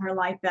cooking, making her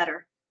life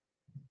better.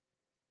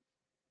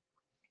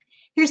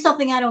 Here's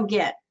something I don't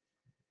get.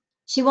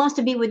 She wants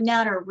to be with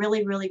Natter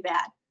really, really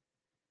bad.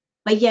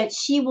 But yet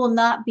she will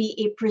not be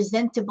a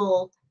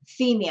presentable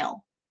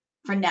female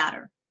for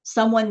Natter,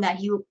 someone that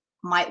he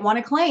might want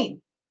to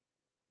claim.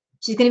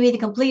 She's going to be the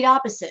complete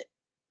opposite.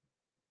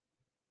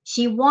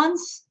 She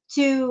wants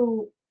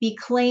to be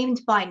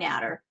claimed by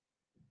Natter,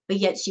 but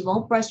yet she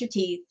won't brush her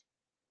teeth.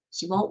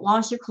 She won't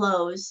wash her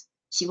clothes.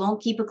 She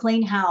won't keep a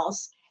clean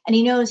house. And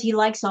he knows he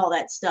likes all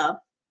that stuff.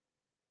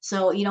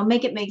 So,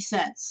 make it make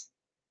sense.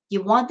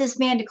 You want this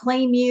man to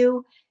claim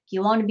you.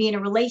 You want to be in a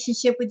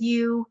relationship with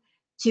you,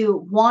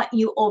 to want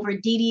you over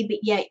Dee Dee, but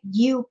yet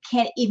you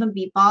can't even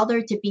be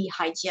bothered to be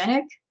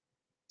hygienic,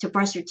 to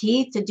brush your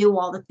teeth, to do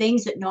all the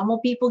things that normal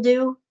people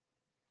do.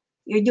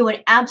 You're doing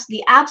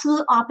the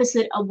absolute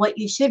opposite of what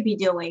you should be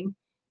doing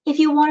if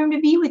you want him to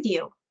be with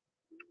you.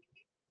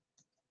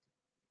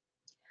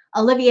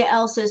 Olivia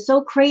L says,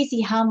 so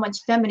crazy how much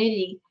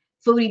femininity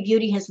Foodie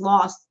Beauty has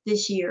lost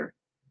this year.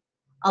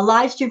 A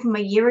live stream from a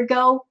year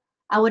ago,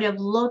 I would have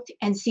looked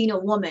and seen a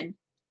woman.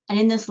 And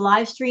in this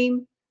live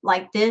stream,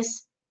 like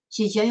this,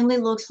 she genuinely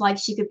looks like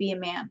she could be a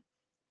man.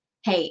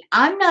 Hey,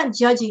 I'm not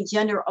judging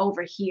gender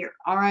over here,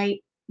 all right?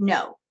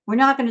 No, we're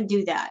not going to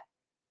do that.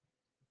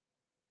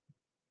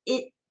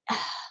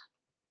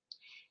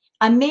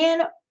 A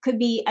man could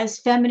be as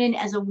feminine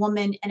as a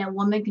woman, and a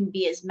woman can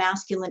be as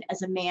masculine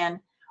as a man.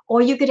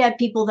 Or you could have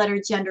people that are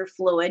gender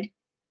fluid,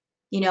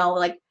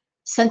 like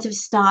sense of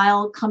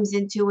style comes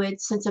into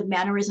it, sense of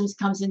mannerisms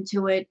comes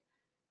into it.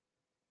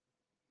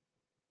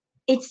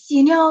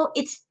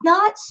 It's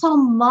not so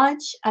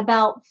much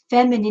about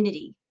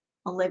femininity,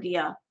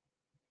 Olivia.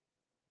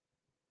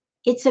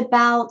 It's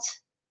about,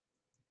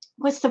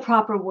 what's the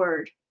proper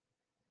word?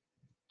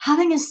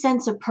 Having a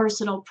sense of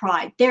personal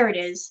pride. There it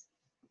is.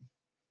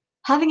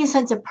 Having a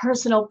sense of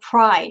personal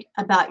pride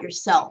about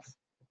yourself,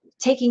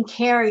 taking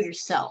care of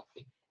yourself,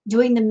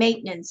 doing the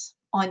maintenance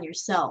on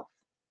yourself.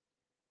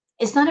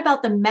 It's not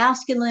about the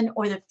masculine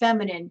or the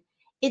feminine.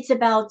 It's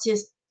about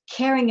just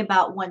caring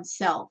about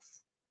oneself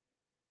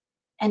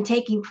and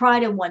taking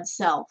pride in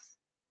oneself.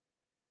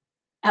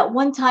 At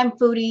one time,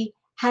 Foodie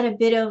had a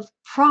bit of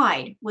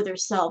pride with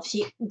herself.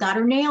 She got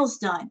her nails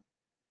done.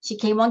 She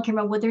came on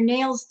camera with her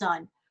nails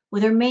done,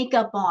 with her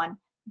makeup on,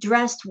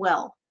 dressed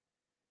well.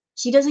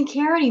 She doesn't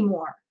care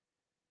anymore.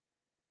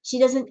 She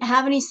doesn't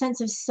have any sense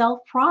of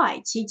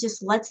self-pride. She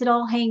just lets it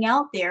all hang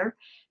out there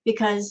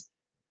because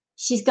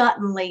she's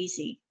gotten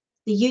lazy.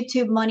 The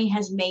YouTube money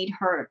has made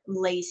her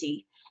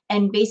lazy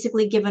and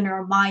basically given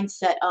her a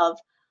mindset of,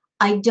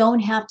 I don't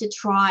have to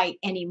try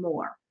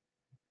anymore.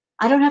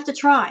 I don't have to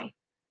try.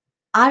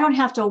 I don't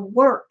have to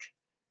work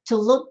to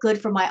look good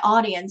for my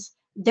audience.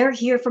 They're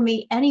here for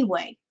me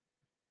anyway.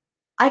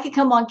 I could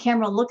come on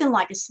camera looking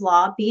like a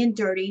slob, being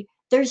dirty.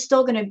 They're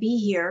still going to be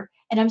here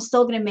and I'm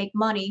still going to make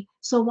money.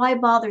 So why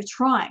bother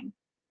trying?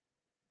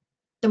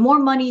 The more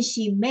money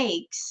she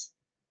makes,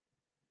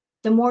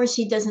 the more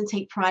she doesn't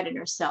take pride in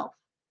herself.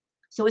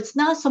 So it's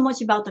not so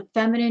much about the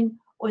feminine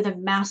or the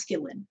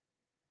masculine.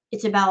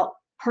 It's about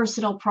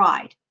personal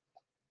pride.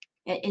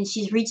 And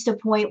she's reached a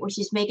point where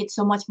she's making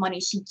so much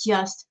money, she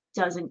just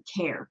doesn't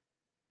care.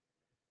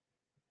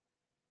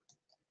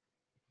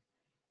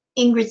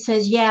 Ingrid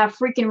says, yeah,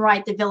 freaking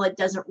right, the villa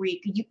doesn't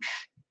reek.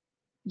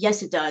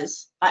 Yes, it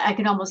does. I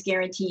can almost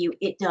guarantee you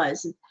it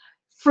does.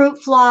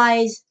 Fruit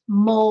flies,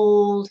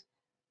 mold,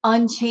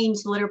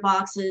 unchanged litter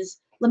boxes.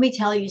 Let me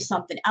tell you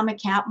something. I'm a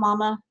cat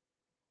mama,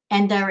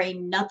 and there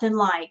ain't nothing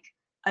like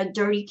a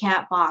dirty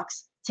cat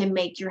box to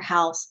make your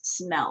house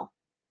smell.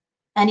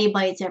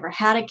 Anybody that's ever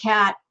had a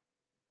cat,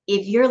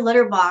 if your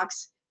litter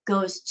box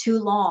goes too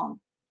long,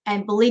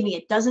 and believe me,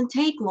 it doesn't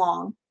take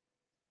long,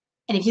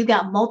 and if you've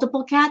got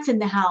multiple cats in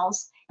the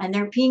house and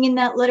they're peeing in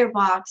that litter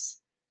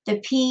box, the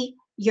pee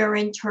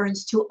urine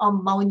turns to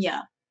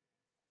ammonia.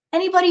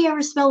 Anybody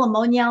ever smell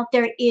ammonia out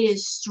there? It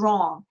is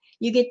strong.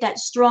 You get that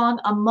strong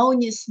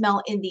ammonia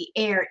smell in the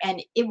air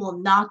and it will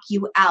knock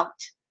you out.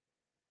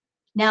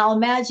 Now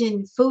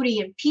imagine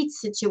Foodie and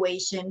Pete's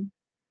situation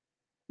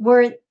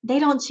where they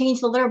don't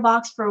change the litter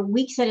box for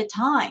weeks at a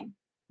time,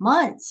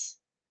 months.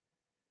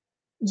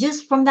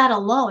 Just from that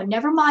alone,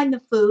 never mind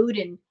the food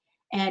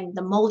and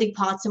the moldy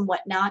pots and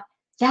whatnot,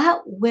 that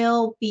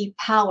will be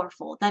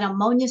powerful. That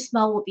ammonia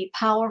smell will be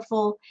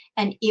powerful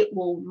and it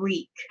will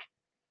reek.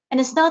 And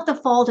it's not the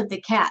fault of the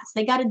cats.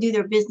 They got to do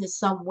their business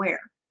somewhere.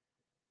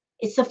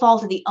 It's the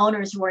fault of the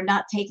owners who are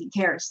not taking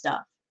care of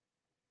stuff.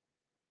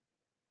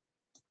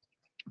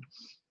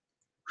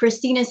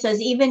 Christina says,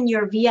 even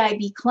your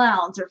VIB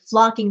clowns are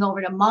flocking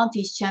over to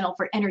Monty's channel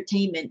for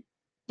entertainment.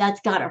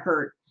 That's got to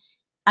hurt.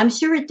 I'm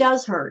sure it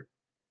does hurt.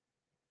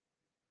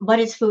 But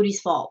it's Foodie's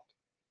fault.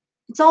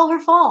 It's all her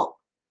fault.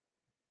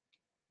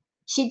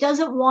 She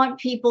doesn't want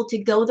people to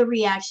go to the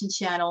reaction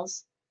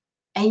channels,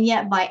 and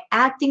yet by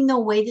acting the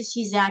way that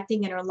she's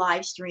acting in her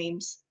live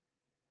streams,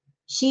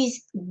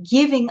 she's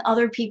giving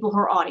other people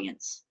her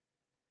audience.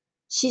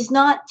 She's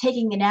not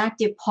taking an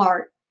active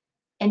part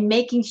and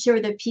making sure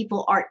that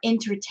people are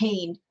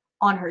entertained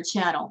on her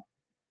channel.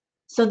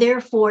 So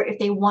therefore, if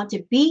they want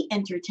to be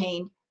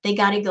entertained, they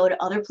got to go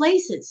to other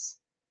places.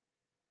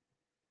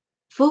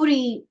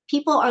 Foodie,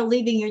 people are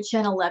leaving your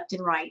channel left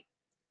and right.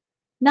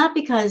 Not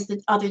because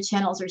the other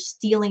channels are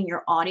stealing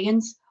your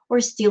audience or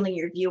stealing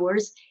your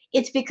viewers.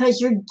 It's because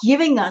you're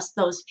giving us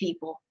those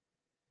people.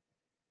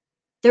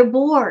 They're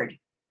bored.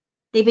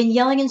 They've been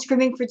yelling and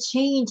screaming for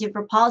change and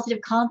for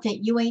positive content.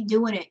 You ain't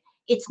doing it.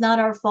 It's not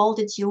our fault.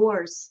 It's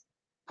yours.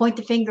 Point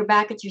the finger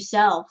back at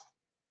yourself.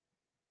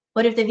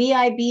 But if the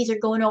VIBs are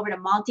going over to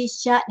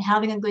Monty's chat and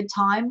having a good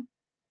time,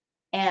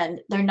 and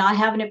they're not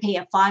having to pay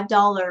a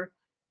 $5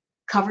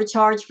 cover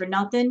charge for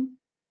nothing,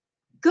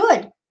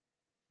 good.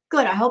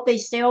 Good. I hope they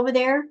stay over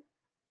there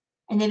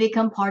and they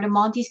become part of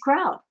Monty's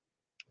crowd.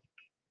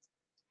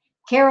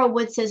 Kara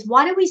Wood says,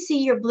 why do we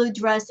see your blue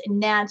dress in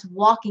Nad's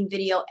walking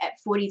video at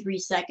 43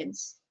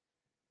 seconds?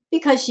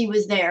 Because she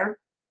was there.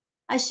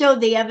 I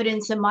showed the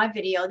evidence in my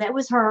video. That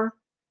was her.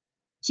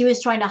 She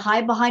was trying to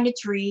hide behind a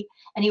tree,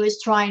 and he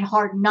was trying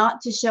hard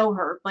not to show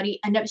her, but he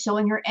ended up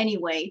showing her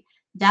anyway.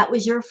 That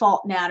was your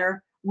fault,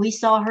 Natter. We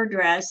saw her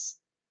dress.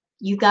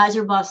 You guys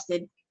are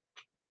busted.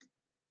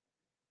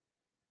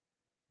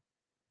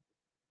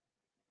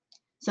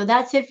 So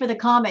that's it for the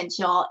comments,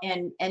 y'all.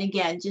 And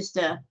again, just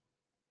to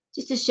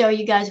show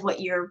you guys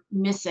what you're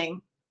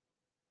missing.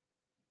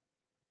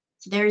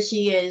 So there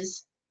she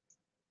is.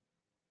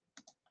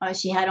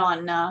 She had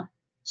on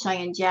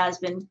Cheyenne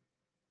Jasmine,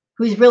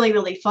 who's really,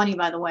 really funny,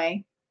 by the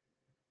way.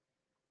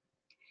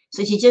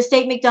 So she just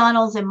ate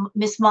McDonald's, and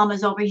Miss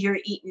Mama's over here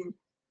eating.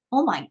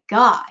 Oh my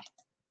God.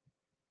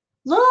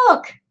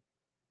 Look.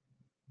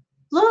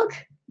 Look.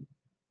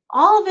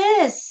 All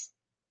this.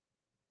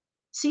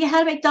 So you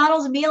had a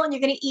McDonald's meal and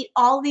you're going to eat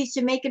all these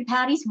Jamaican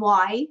patties?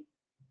 Why?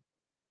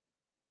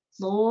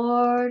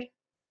 Lord.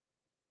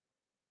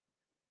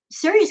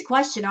 Serious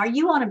question. Are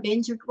you on a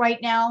binge right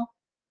now?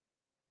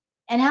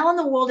 And how in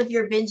the world, if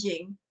you're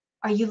binging,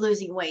 are you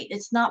losing weight?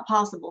 It's not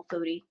possible,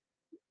 Foodie.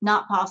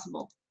 Not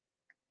possible.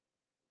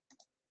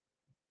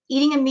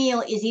 Eating a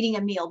meal is eating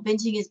a meal.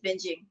 Binging is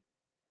binging.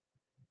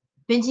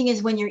 Binging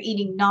is when you're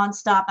eating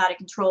nonstop out of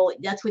control.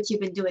 That's what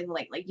you've been doing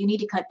lately. You need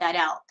to cut that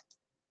out.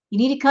 You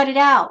need to cut it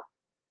out.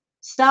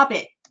 Stop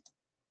it.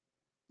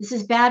 This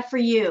is bad for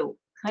you.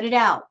 Cut it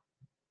out.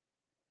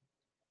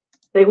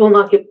 They will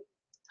not get.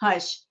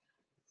 Hush.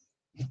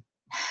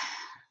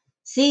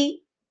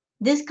 See,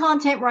 this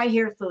content right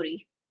here,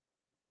 Foodie.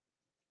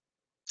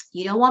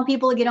 You don't want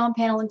people to get on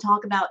panel and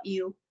talk about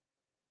you,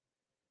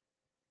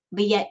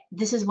 but yet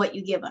this is what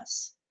you give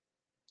us.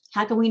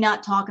 How can we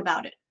not talk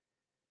about it?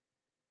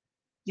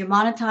 You're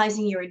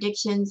monetizing your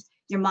addictions.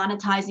 You're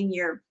monetizing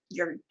your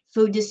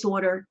food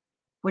disorder.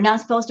 We're not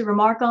supposed to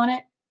remark on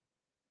it.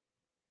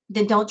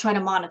 Then don't try to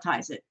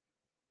monetize it.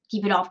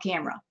 Keep it off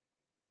camera.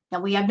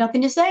 Then we have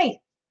nothing to say.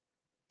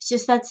 It's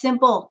just that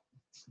simple.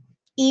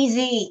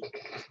 Easy.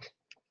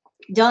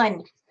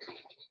 Done.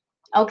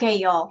 Okay,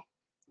 y'all.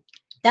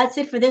 That's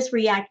it for this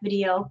React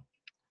video.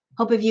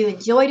 Hope if you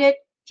enjoyed it.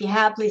 If you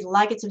have, please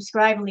like it,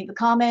 subscribe, and leave a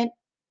comment.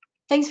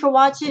 Thanks for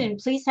watching, and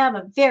please have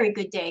a very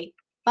good day.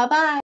 Bye-bye.